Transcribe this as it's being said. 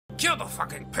Kill the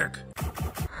fucking pig!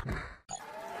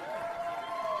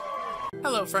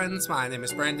 Hello friends, my name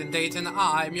is Brandon Dayton,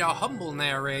 I'm your humble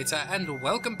narrator, and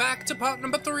welcome back to part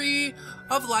number 3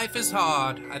 of Life is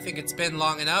Hard. I think it's been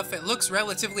long enough, it looks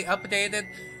relatively updated.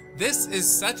 This is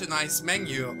such a nice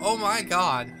menu, oh my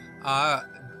god.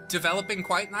 Developing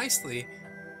quite nicely.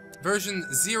 Version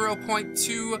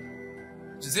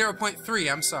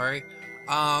 0.3, I'm sorry.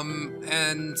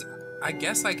 And I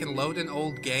guess I can load an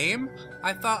old game?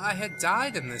 I thought I had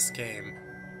died in this game.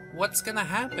 What's gonna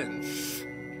happen?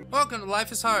 Welcome to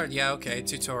Life is Hard. Yeah, okay,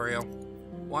 tutorial.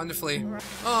 Wonderfully.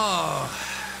 Oh,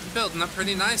 building up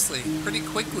pretty nicely, pretty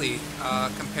quickly,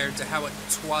 compared to how it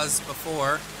was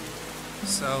before.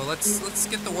 So let's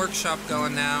get the workshop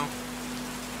going now.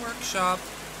 Workshop.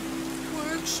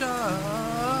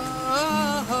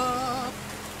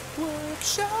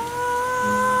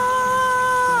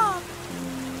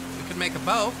 We could make a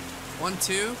bow. 1,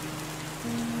 2.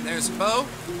 There's a bow.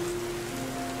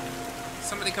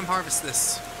 Somebody come harvest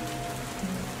this.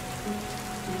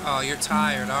 Oh, you're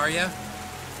tired, are you?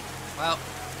 Well,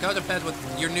 go to bed with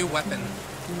your new weapon.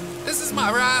 This is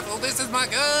my rifle, this is my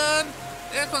gun.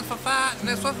 This one's for fighting,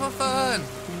 this one's for fun.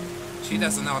 She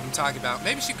doesn't know what I'm talking about.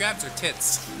 Maybe she grabs her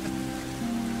tits.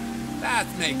 That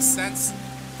makes sense.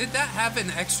 Did that have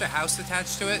an extra house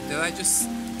attached to it? Did I just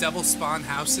double spawn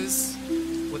houses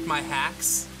with my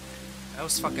hacks? That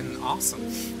was fucking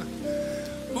awesome.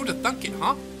 Who'd have thunk it,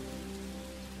 huh?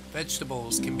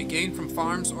 Vegetables can be gained from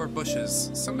farms or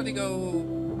bushes. Somebody go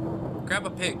grab a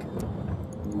pig.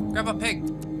 Grab a pig.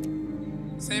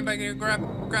 Is anybody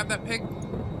gonna grab that pig?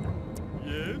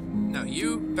 Yes. No,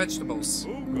 you vegetables.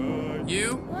 Oh god.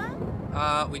 You?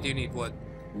 We do need wood.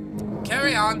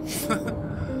 Carry on.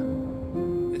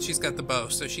 And she's got the bow,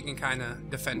 so she can kind of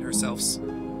defend herself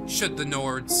should the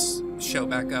Nords show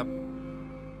back up.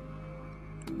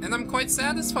 And I'm quite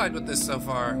satisfied with this so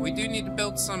far. We do need to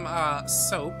build some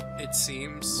soap, it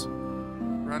seems.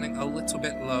 Running a little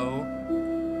bit low.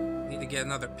 Need to get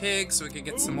another pig so we can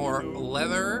get some more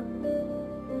leather.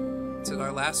 Did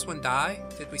our last one die?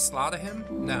 Did we slaughter him?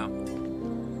 No.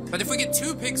 But if we get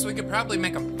 2 pigs, we could probably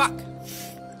make them fuck.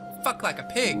 Fuck like a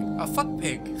pig. A fuck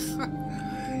pig.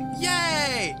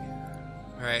 Yay!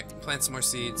 Alright, plant some more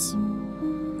seeds.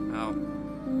 Oh.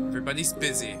 Everybody's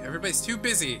busy. Everybody's too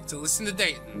busy to listen to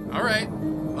Dayton. Alright.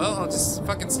 Well, I'll just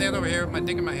fucking stand over here with my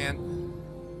dick in my hand.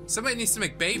 Somebody needs to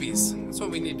make babies. That's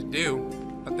what we need to do.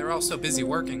 But they're all so busy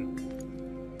working.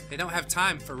 They don't have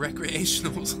time for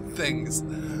recreational things.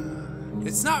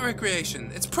 It's not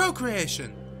recreation. It's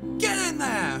procreation. Get in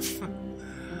there!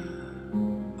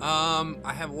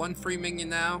 I have 1 free minion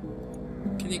now.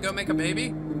 Can you go make a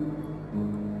baby?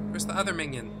 Where's the other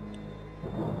minion?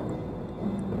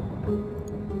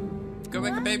 Go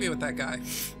make a baby with that guy.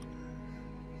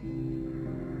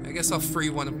 I guess I'll free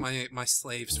one of my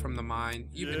slaves from the mine.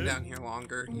 You've been down here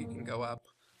longer. You can go up.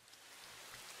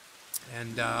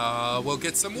 And, we'll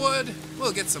get some wood.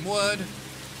 We'll get some wood.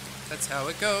 That's how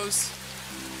it goes.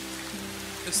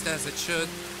 Just as it should.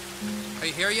 Are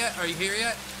you here yet? Are you here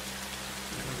yet?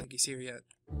 I don't think he's here yet.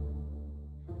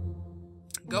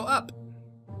 Go up.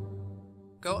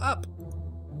 Go up.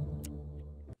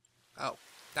 Oh,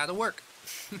 that'll work.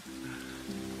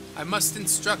 I must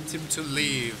instruct him to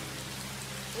leave.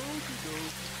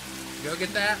 Go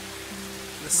get that.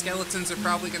 The skeletons are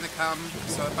probably gonna come,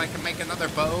 so if I can make another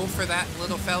bow for that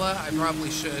little fella, I probably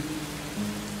should.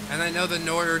 And I know the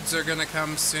Nords are gonna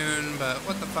come soon, but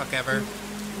what the fuck ever.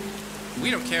 We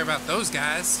don't care about those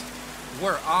guys.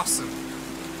 We're awesome.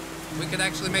 We could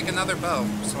actually make another bow,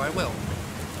 so I will.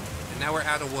 And now we're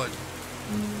out of wood.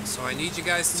 So I need you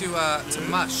guys to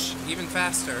mush even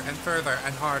faster and further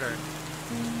and harder.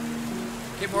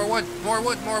 Get more wood, more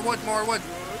wood, more wood, more wood.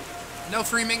 No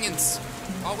free minions.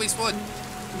 Always wood.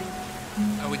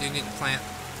 Oh, we do need to plant.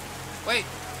 Wait,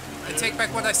 I take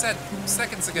back what I said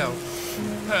seconds ago.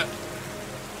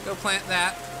 Go plant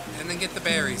that, and then get the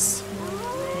berries.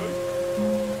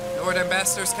 Nord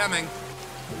Ambassador's coming.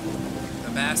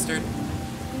 The bastard.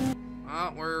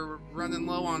 Oh, we're running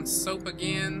low on soap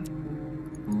again.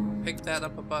 Pick that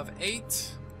up above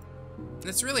 8. And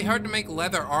it's really hard to make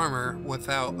leather armor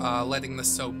without letting the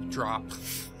soap drop.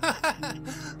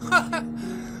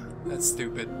 That's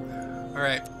stupid.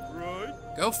 Alright.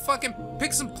 Go fucking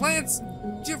pick some plants.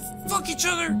 You fuck each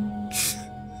other.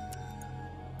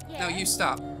 No, you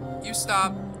stop. You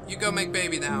stop. You go make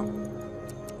baby now.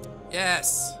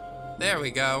 Yes. There we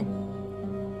go.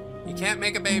 You can't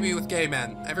make a baby with gay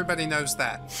men. Everybody knows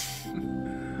that.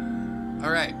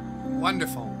 Alright.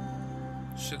 Wonderful.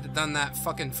 Should have done that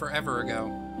fucking forever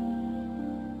ago.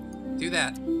 Do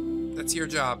that. That's your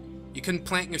job. You couldn't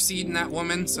plant your seed in that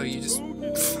woman, so you just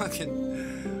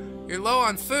fucking... You're low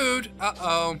on food.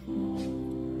 Uh-oh.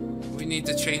 We need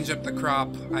to change up the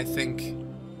crop, I think.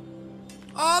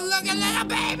 Oh, look, a little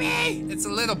baby! It's a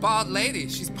little bald lady.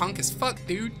 She's punk as fuck,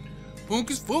 dude. Punk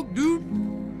as fuck, dude.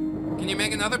 Can you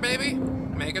make another baby?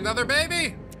 Make another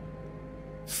baby!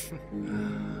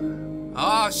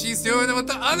 Oh, she's doing it with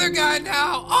the other guy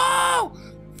now. Oh!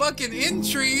 Fucking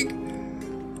intrigue.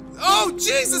 Oh,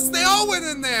 Jesus, they all went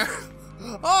in there.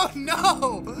 Oh,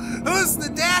 no. Who's the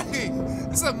daddy?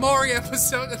 This is a Maury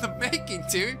episode in the making,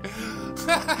 dude.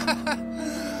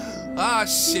 Oh,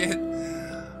 shit.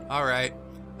 All right.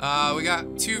 We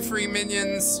got 2 free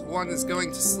minions. 1 is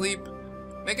going to sleep.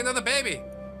 Make another baby.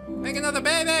 Make another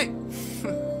baby.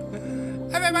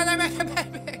 Everybody make a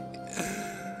baby.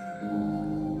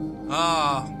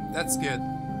 Oh, that's good.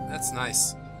 That's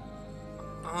nice.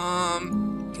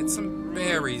 Get some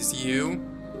berries, you.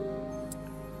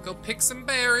 Go pick some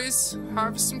berries,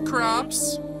 harvest some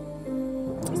crops.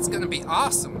 It's gonna be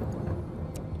awesome.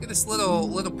 Look at this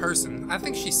little person. I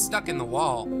think she's stuck in the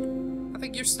wall. I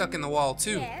think you're stuck in the wall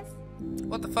too. Yes.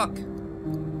 What the fuck?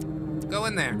 Go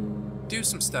in there. Do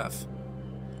some stuff.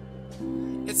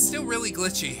 It's still really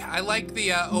glitchy. I like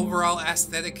the overall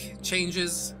aesthetic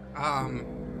changes.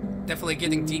 Definitely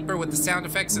getting deeper with the sound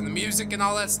effects and the music and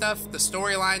all that stuff. The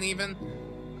storyline even.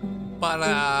 But,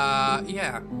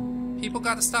 yeah. People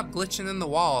gotta stop glitching in the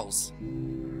walls.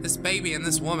 This baby and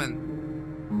this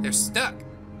woman, they're stuck.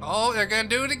 Oh, they're gonna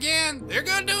do it again. They're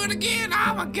gonna do it again.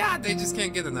 Oh my god, they just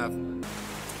can't get enough.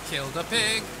 Killed a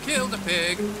pig. Killed a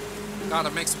pig. Gotta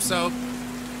make some soap.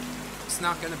 It's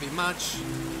not gonna be much.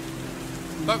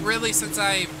 But really, since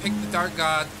I picked the Dark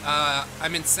God,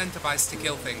 I'm incentivized to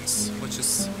kill things, which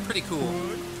is pretty cool.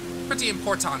 Pretty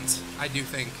important, I do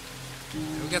think.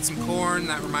 We got some corn.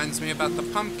 That reminds me about the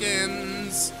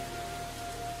pumpkins.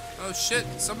 Oh shit,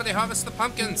 somebody harvest the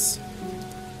pumpkins.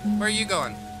 Where are you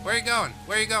going? Where are you going?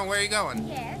 Where are you going? Where are you going?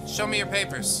 Yes. Show me your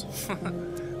papers.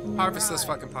 Harvest those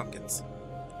fucking pumpkins.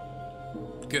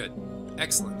 Good.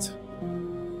 Excellent.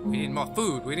 We need more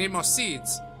food. We need more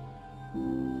seeds.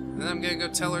 Then I'm gonna go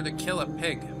tell her to kill a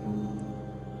pig.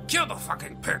 Kill the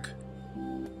fucking pig!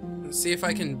 Let's see if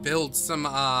I can build some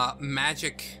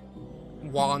magic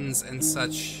wands and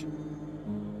such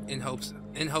in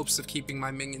hopes of keeping my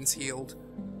minions healed.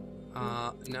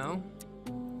 No?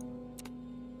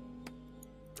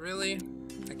 Really?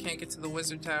 I can't get to the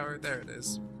wizard tower? There it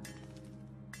is.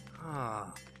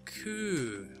 Ah,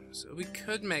 cool. So we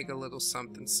could make a little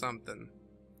something something.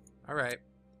 Alright.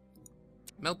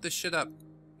 Melt this shit up.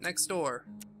 Next door.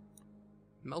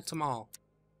 Melt them all.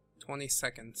 20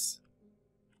 seconds.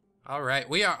 Alright,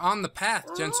 we are on the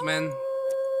path, gentlemen.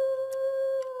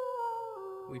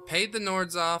 We paid the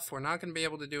Nords off. We're not going to be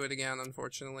able to do it again,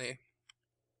 unfortunately.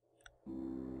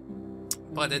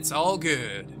 But it's all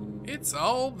good. It's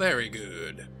all very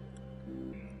good.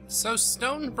 So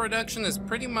stone production is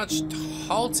pretty much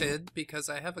halted because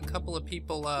I have a couple of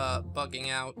people bugging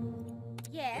out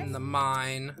in the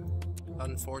mine,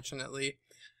 unfortunately.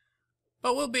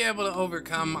 But we'll be able to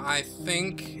overcome, I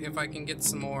think, if I can get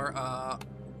some more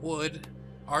wood,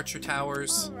 archer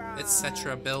towers,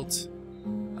 etc. built.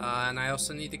 And I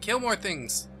also need to kill more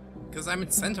things, because I'm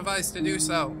incentivized to do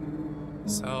so.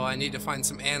 So I need to find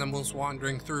some animals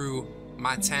wandering through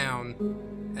my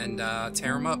town and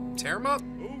tear them up. Tear them up!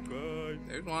 Okay.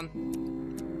 There's one.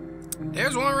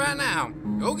 There's one right now.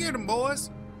 Go get them, boys.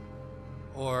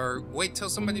 Or wait till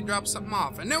somebody drops something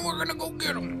off, and then we're gonna go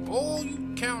get them. Oh, you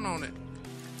can count on it.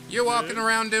 You're walking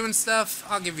around doing stuff.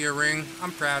 I'll give you a ring.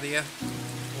 I'm proud of you.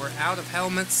 We're out of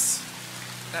helmets.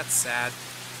 That's sad.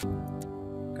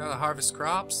 Gotta harvest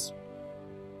crops.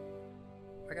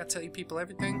 I gotta tell you people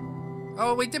everything.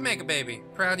 Oh, we did make a baby.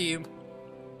 Proud of you.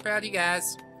 Proud of you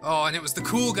guys. Oh, and it was the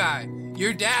cool guy.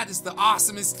 Your dad is the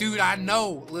awesomest dude I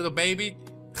know, little baby.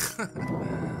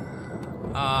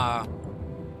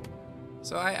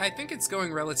 So I think it's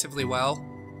going relatively well.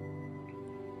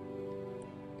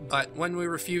 But when we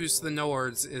refuse the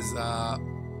Nords is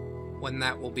when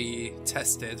that will be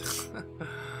tested.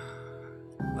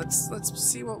 Let's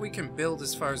see what we can build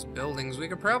as far as buildings. We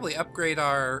could probably upgrade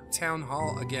our town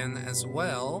hall again as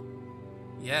well.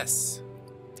 Yes.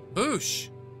 Boosh!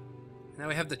 Now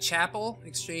we have the chapel.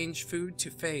 Exchange food to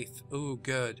faith. Ooh,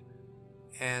 good.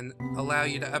 And allow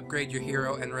you to upgrade your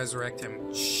hero and resurrect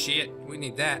him. Shit, we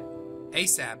need that.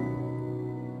 ASAP.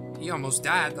 He almost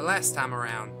died the last time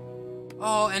around.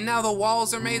 Oh, and now the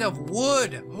walls are made of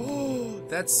wood. Oh,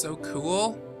 that's so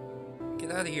cool.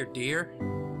 Get out of here, deer.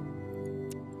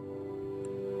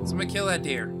 Somebody kill that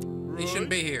deer. He shouldn't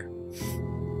be here.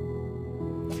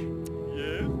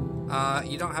 Yes.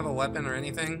 You don't have a weapon or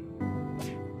anything?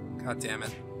 God damn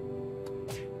it.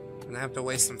 I'm gonna have to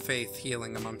waste some faith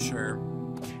healing him, I'm sure.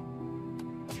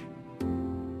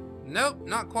 Nope,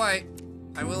 not quite.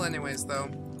 I will anyways, though.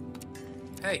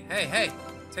 Hey, hey, hey!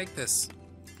 Take this,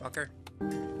 fucker.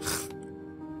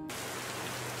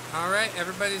 Alright,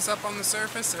 everybody's up on the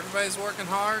surface. Everybody's working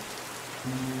hard.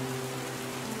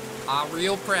 I'm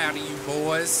real proud of you,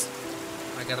 boys.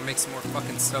 I gotta make some more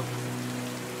fucking soap.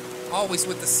 Always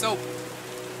with the soap.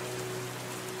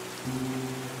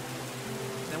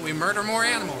 Then we murder more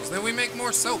animals. Then we make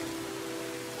more soap.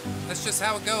 That's just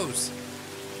how it goes.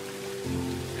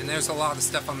 And there's a lot of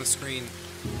stuff on the screen.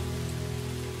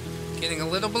 Getting a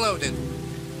little bloated.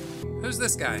 Who's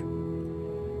this guy?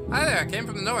 Hi there, I came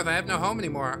from the north. I have no home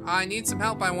anymore. I need some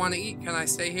help. I want to eat. Can I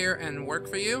stay here and work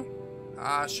for you?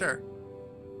 Sure.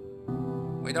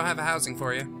 We don't have a housing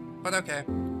for you, but okay.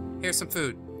 Here's some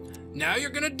food. Now you're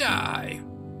gonna die.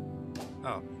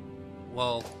 Oh.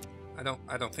 Well, I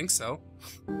don't think so.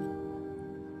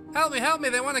 Help me,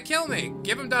 they want to kill me.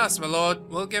 Give them to us, my lord.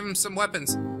 We'll give them some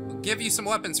weapons. We'll give you some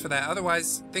weapons for that,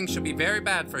 otherwise things should be very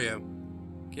bad for you.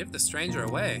 Give the stranger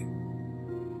away.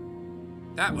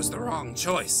 That was the wrong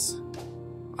choice.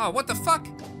 Oh, what the fuck?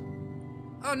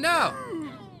 Oh no!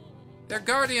 They're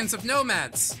guardians of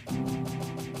nomads.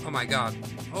 Oh my god.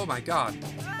 Oh my god.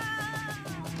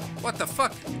 What the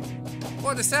fuck?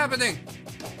 What is happening?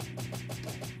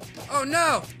 Oh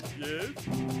no! Yes?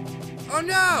 Oh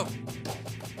no!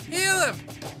 Heal him!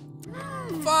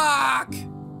 Fuck!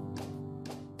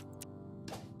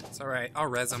 It's alright, I'll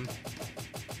res him.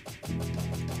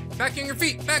 Back on your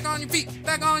feet! Back on your feet!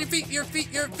 Back on your feet! Your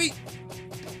feet! Your feet!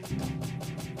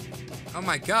 Oh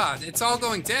my god, it's all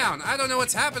going down. I don't know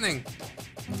what's happening.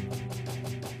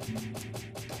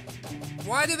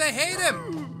 Why do they hate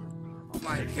him? Oh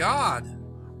my god.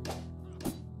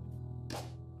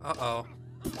 Uh-oh.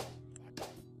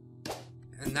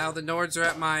 And now the Nords are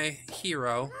at my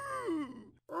hero.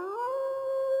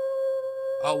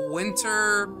 A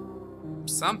winter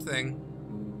something.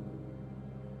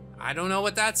 I don't know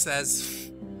what that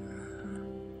says.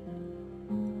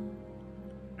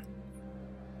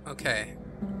 Okay.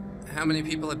 How many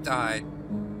people have died?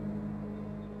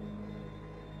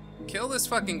 Kill this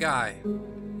fucking guy.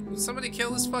 Will somebody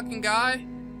kill this fucking guy?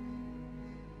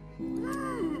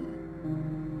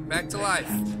 Back to life.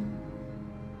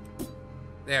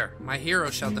 There, my hero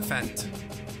shall defend.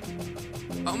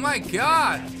 Oh my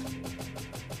god!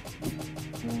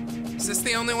 Is this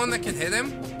the only one that can hit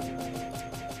him?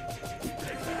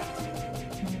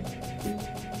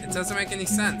 It doesn't make any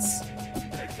sense.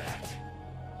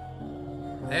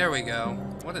 There we go.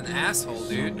 What an asshole,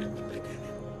 dude.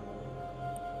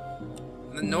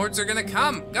 The Nords are gonna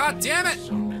come! God damn it!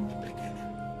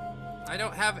 I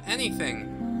don't have anything.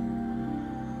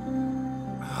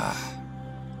 I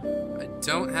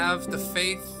don't have the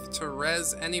faith to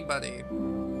res anybody.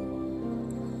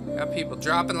 Got people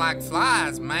dropping like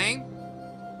flies, man.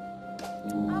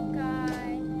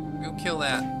 Okay. Go kill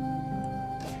that.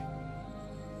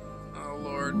 Oh,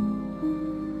 Lord.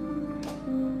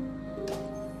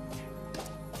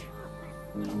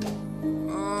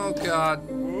 Oh, God.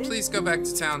 Please go back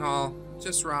to Town Hall.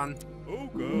 Just run. Oh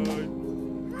god.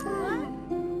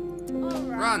 All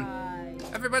right. Run.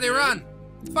 Everybody run.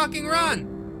 Fucking run.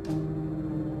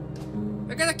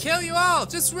 They're gonna kill you all.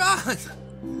 Just run.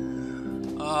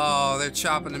 Oh, they're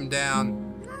chopping him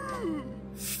down.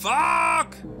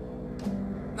 Fuck.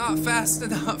 Not fast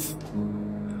enough.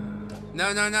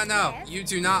 No, no, no, no. You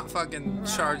do not fucking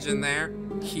charge in there,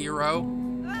 hero.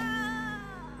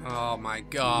 Oh my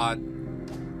god.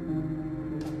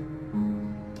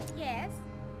 Yes.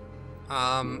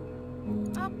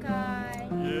 Okay.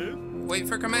 Yes? Wait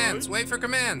for commands. Wait for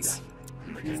commands.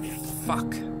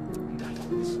 Fuck.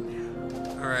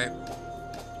 Alright.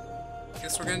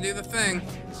 Guess we're gonna do the thing.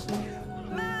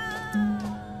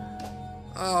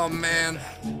 Oh man.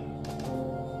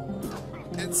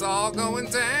 It's all going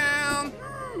down.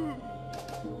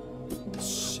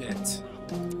 Shit.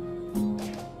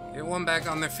 Get one back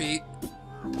on their feet.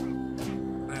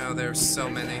 Oh, there's so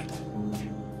many.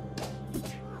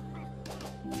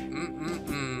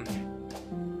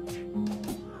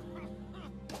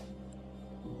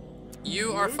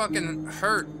 You are fucking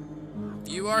hurt.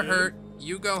 You are hurt.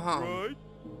 You go home.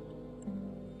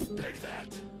 Right?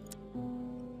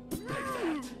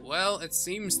 Well, it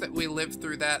seems that we lived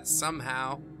through that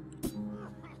somehow.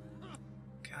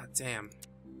 God damn.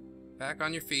 Back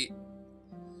on your feet.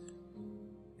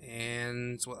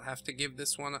 And we'll have to give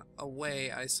this one away,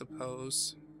 I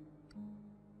suppose.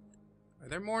 Are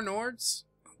there more Nords?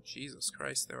 Oh, Jesus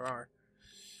Christ, there are.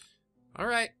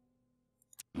 Alright.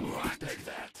 Take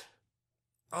that.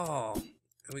 Oh,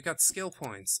 and we got skill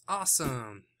points.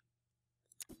 Awesome.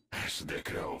 As the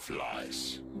crow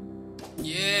flies.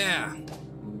 Yeah.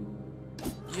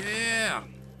 Yeah.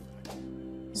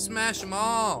 Smash them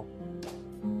all.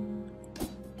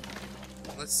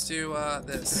 Let's do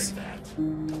this. Take that.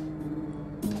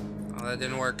 Oh, that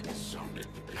didn't work.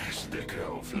 As the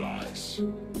crow flies.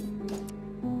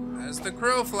 As the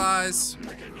crow flies.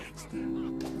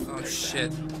 Oh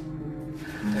shit.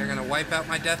 They're gonna wipe out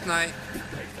my Death Knight.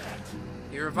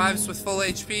 He revives with full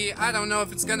HP. I don't know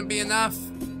if it's gonna be enough.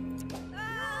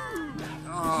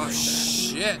 Oh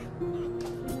shit.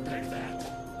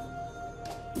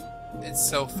 It's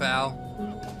so foul.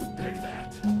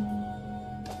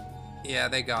 Yeah,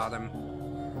 they got him.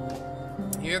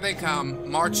 Here they come,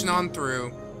 marching on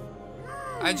through.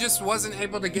 I just wasn't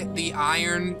able to get the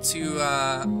iron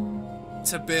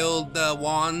to build the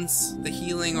wands, the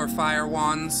healing or fire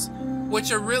wands,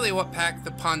 which are really what pack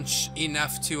the punch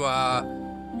enough to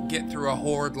get through a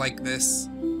horde like this.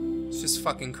 It's just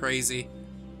fucking crazy.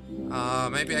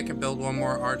 Maybe I can build one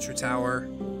more archer tower.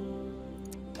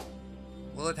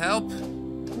 Will it help?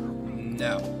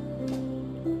 No.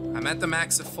 I'm at the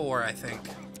max of 4, I think.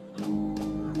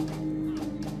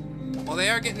 Well, they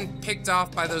are getting picked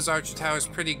off by those archer towers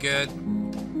pretty good.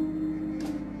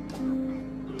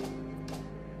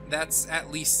 That's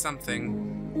at least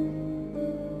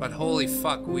something. But holy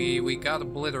fuck, we got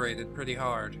obliterated pretty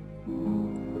hard.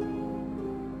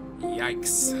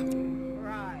 Yikes.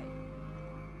 Right.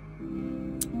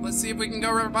 Let's see if we can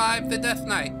go revive the Death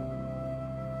Knight.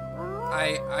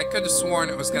 I could have sworn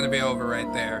it was going to be over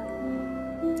right there.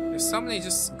 There's so many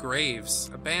just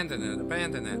graves. Abandon it,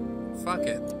 abandon it. Fuck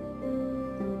it.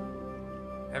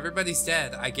 Everybody's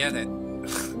dead, I get it.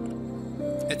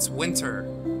 It's winter.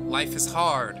 Life is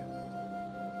hard.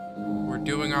 We're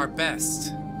doing our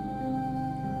best.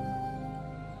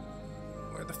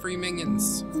 Where are the free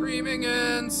minions? Free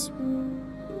minions!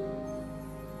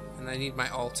 And I need my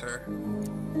altar.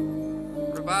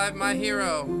 Revive my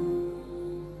hero!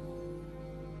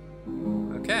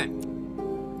 Okay.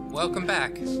 Welcome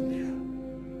back.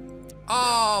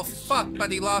 Oh, fuck,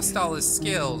 but he lost all his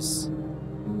skills.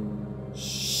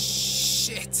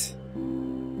 Shit.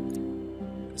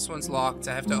 This one's locked.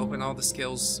 I have to open all the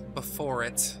skills before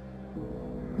it.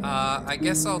 I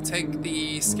guess I'll take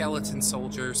the skeleton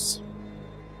soldiers.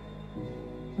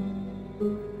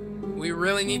 We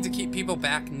really need to keep people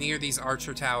back near these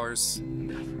archer towers.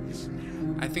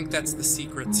 I think that's the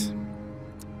secret.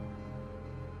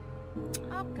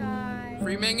 Okay.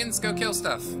 Free minions, go kill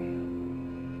stuff.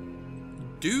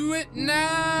 Do it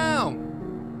now!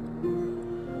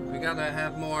 We gotta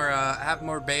have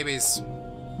more babies.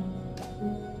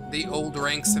 The old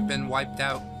ranks have been wiped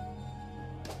out.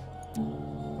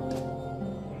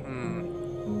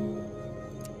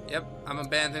 Yep, I'm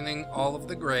abandoning all of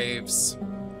the graves.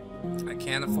 I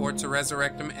can't afford to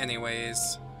resurrect them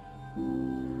anyways.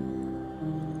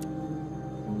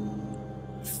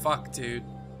 Fuck, dude.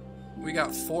 We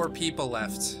got 4 people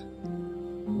left.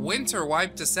 Winter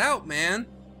wiped us out, man.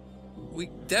 We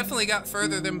definitely got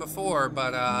further than before,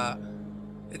 but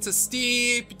it's a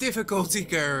steep difficulty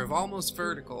curve, almost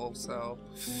vertical, so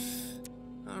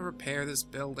I'll repair this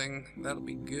building. That'll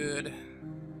be good.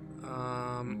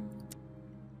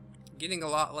 Getting a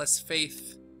lot less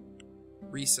faith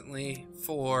recently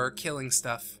for killing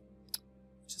stuff.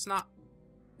 Which is not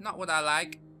what I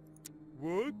like.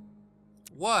 What?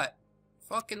 What?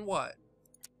 Fucking what?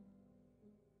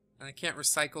 And I can't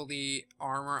recycle the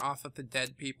armor off of the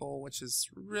dead people, which is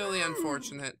really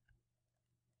unfortunate.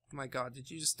 Oh my god, did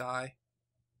you just die?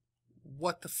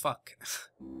 What the fuck?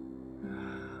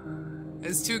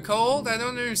 It's too cold? I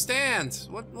don't understand.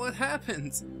 What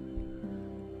happened?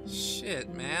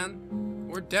 Shit, man.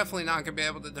 We're definitely not gonna be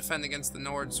able to defend against the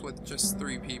Nords with just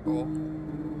 3 people.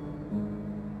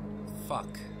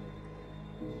 Fuck.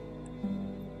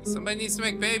 Somebody needs to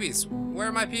make babies. Where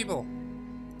are my people?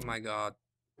 Oh my god.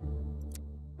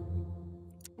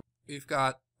 We've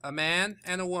got a man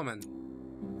and a woman.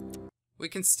 We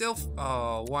can still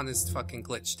oh, one is fucking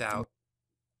glitched out.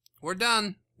 We're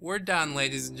done. We're done,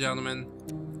 ladies and gentlemen.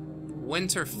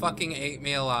 Winter fucking ate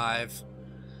me alive.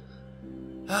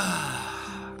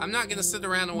 I'm not gonna sit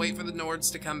around and wait for the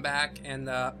Nords to come back and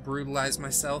brutalize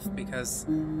myself because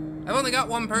I've only got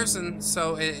one person,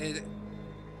 so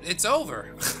it's over.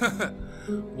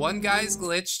 One guy's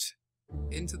glitched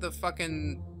into the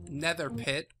fucking nether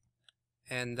pit,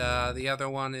 and the other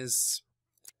one is...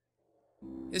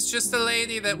 It's just a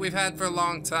lady that we've had for a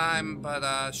long time,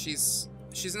 but she's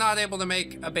not able to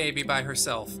make a baby by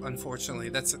herself, unfortunately.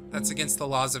 That's against the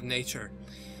laws of nature.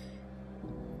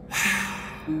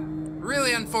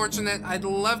 Really unfortunate. I'd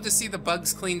love to see the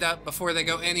bugs cleaned up before they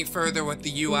go any further with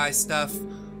the UI stuff.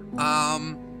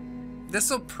 This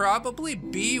will probably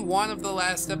be one of the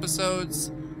last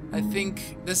episodes. I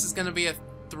think this is going to be a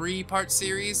 3-part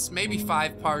series, maybe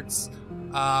 5 parts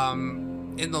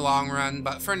in the long run,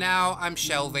 but for now, I'm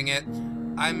shelving it.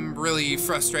 I'm really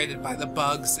frustrated by the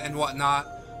bugs and whatnot.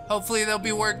 Hopefully they'll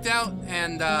be worked out,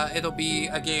 and it'll be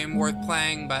a game worth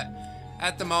playing, but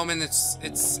at the moment,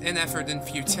 it's an effort in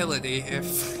futility,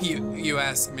 if you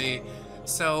ask me.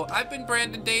 So, I've been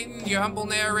Brandon Dayton, your humble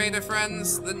narrator,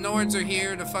 friends. The Nords are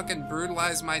here to fucking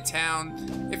brutalize my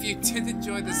town. If you did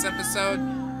enjoy this episode,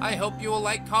 I hope you will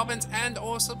like, comment, and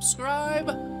or subscribe.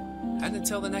 And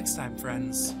until the next time,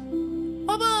 friends.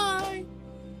 Bye-bye!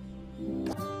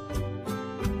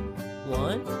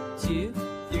 1, 2,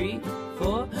 3,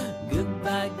 4.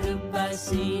 Goodbye, goodbye,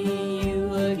 see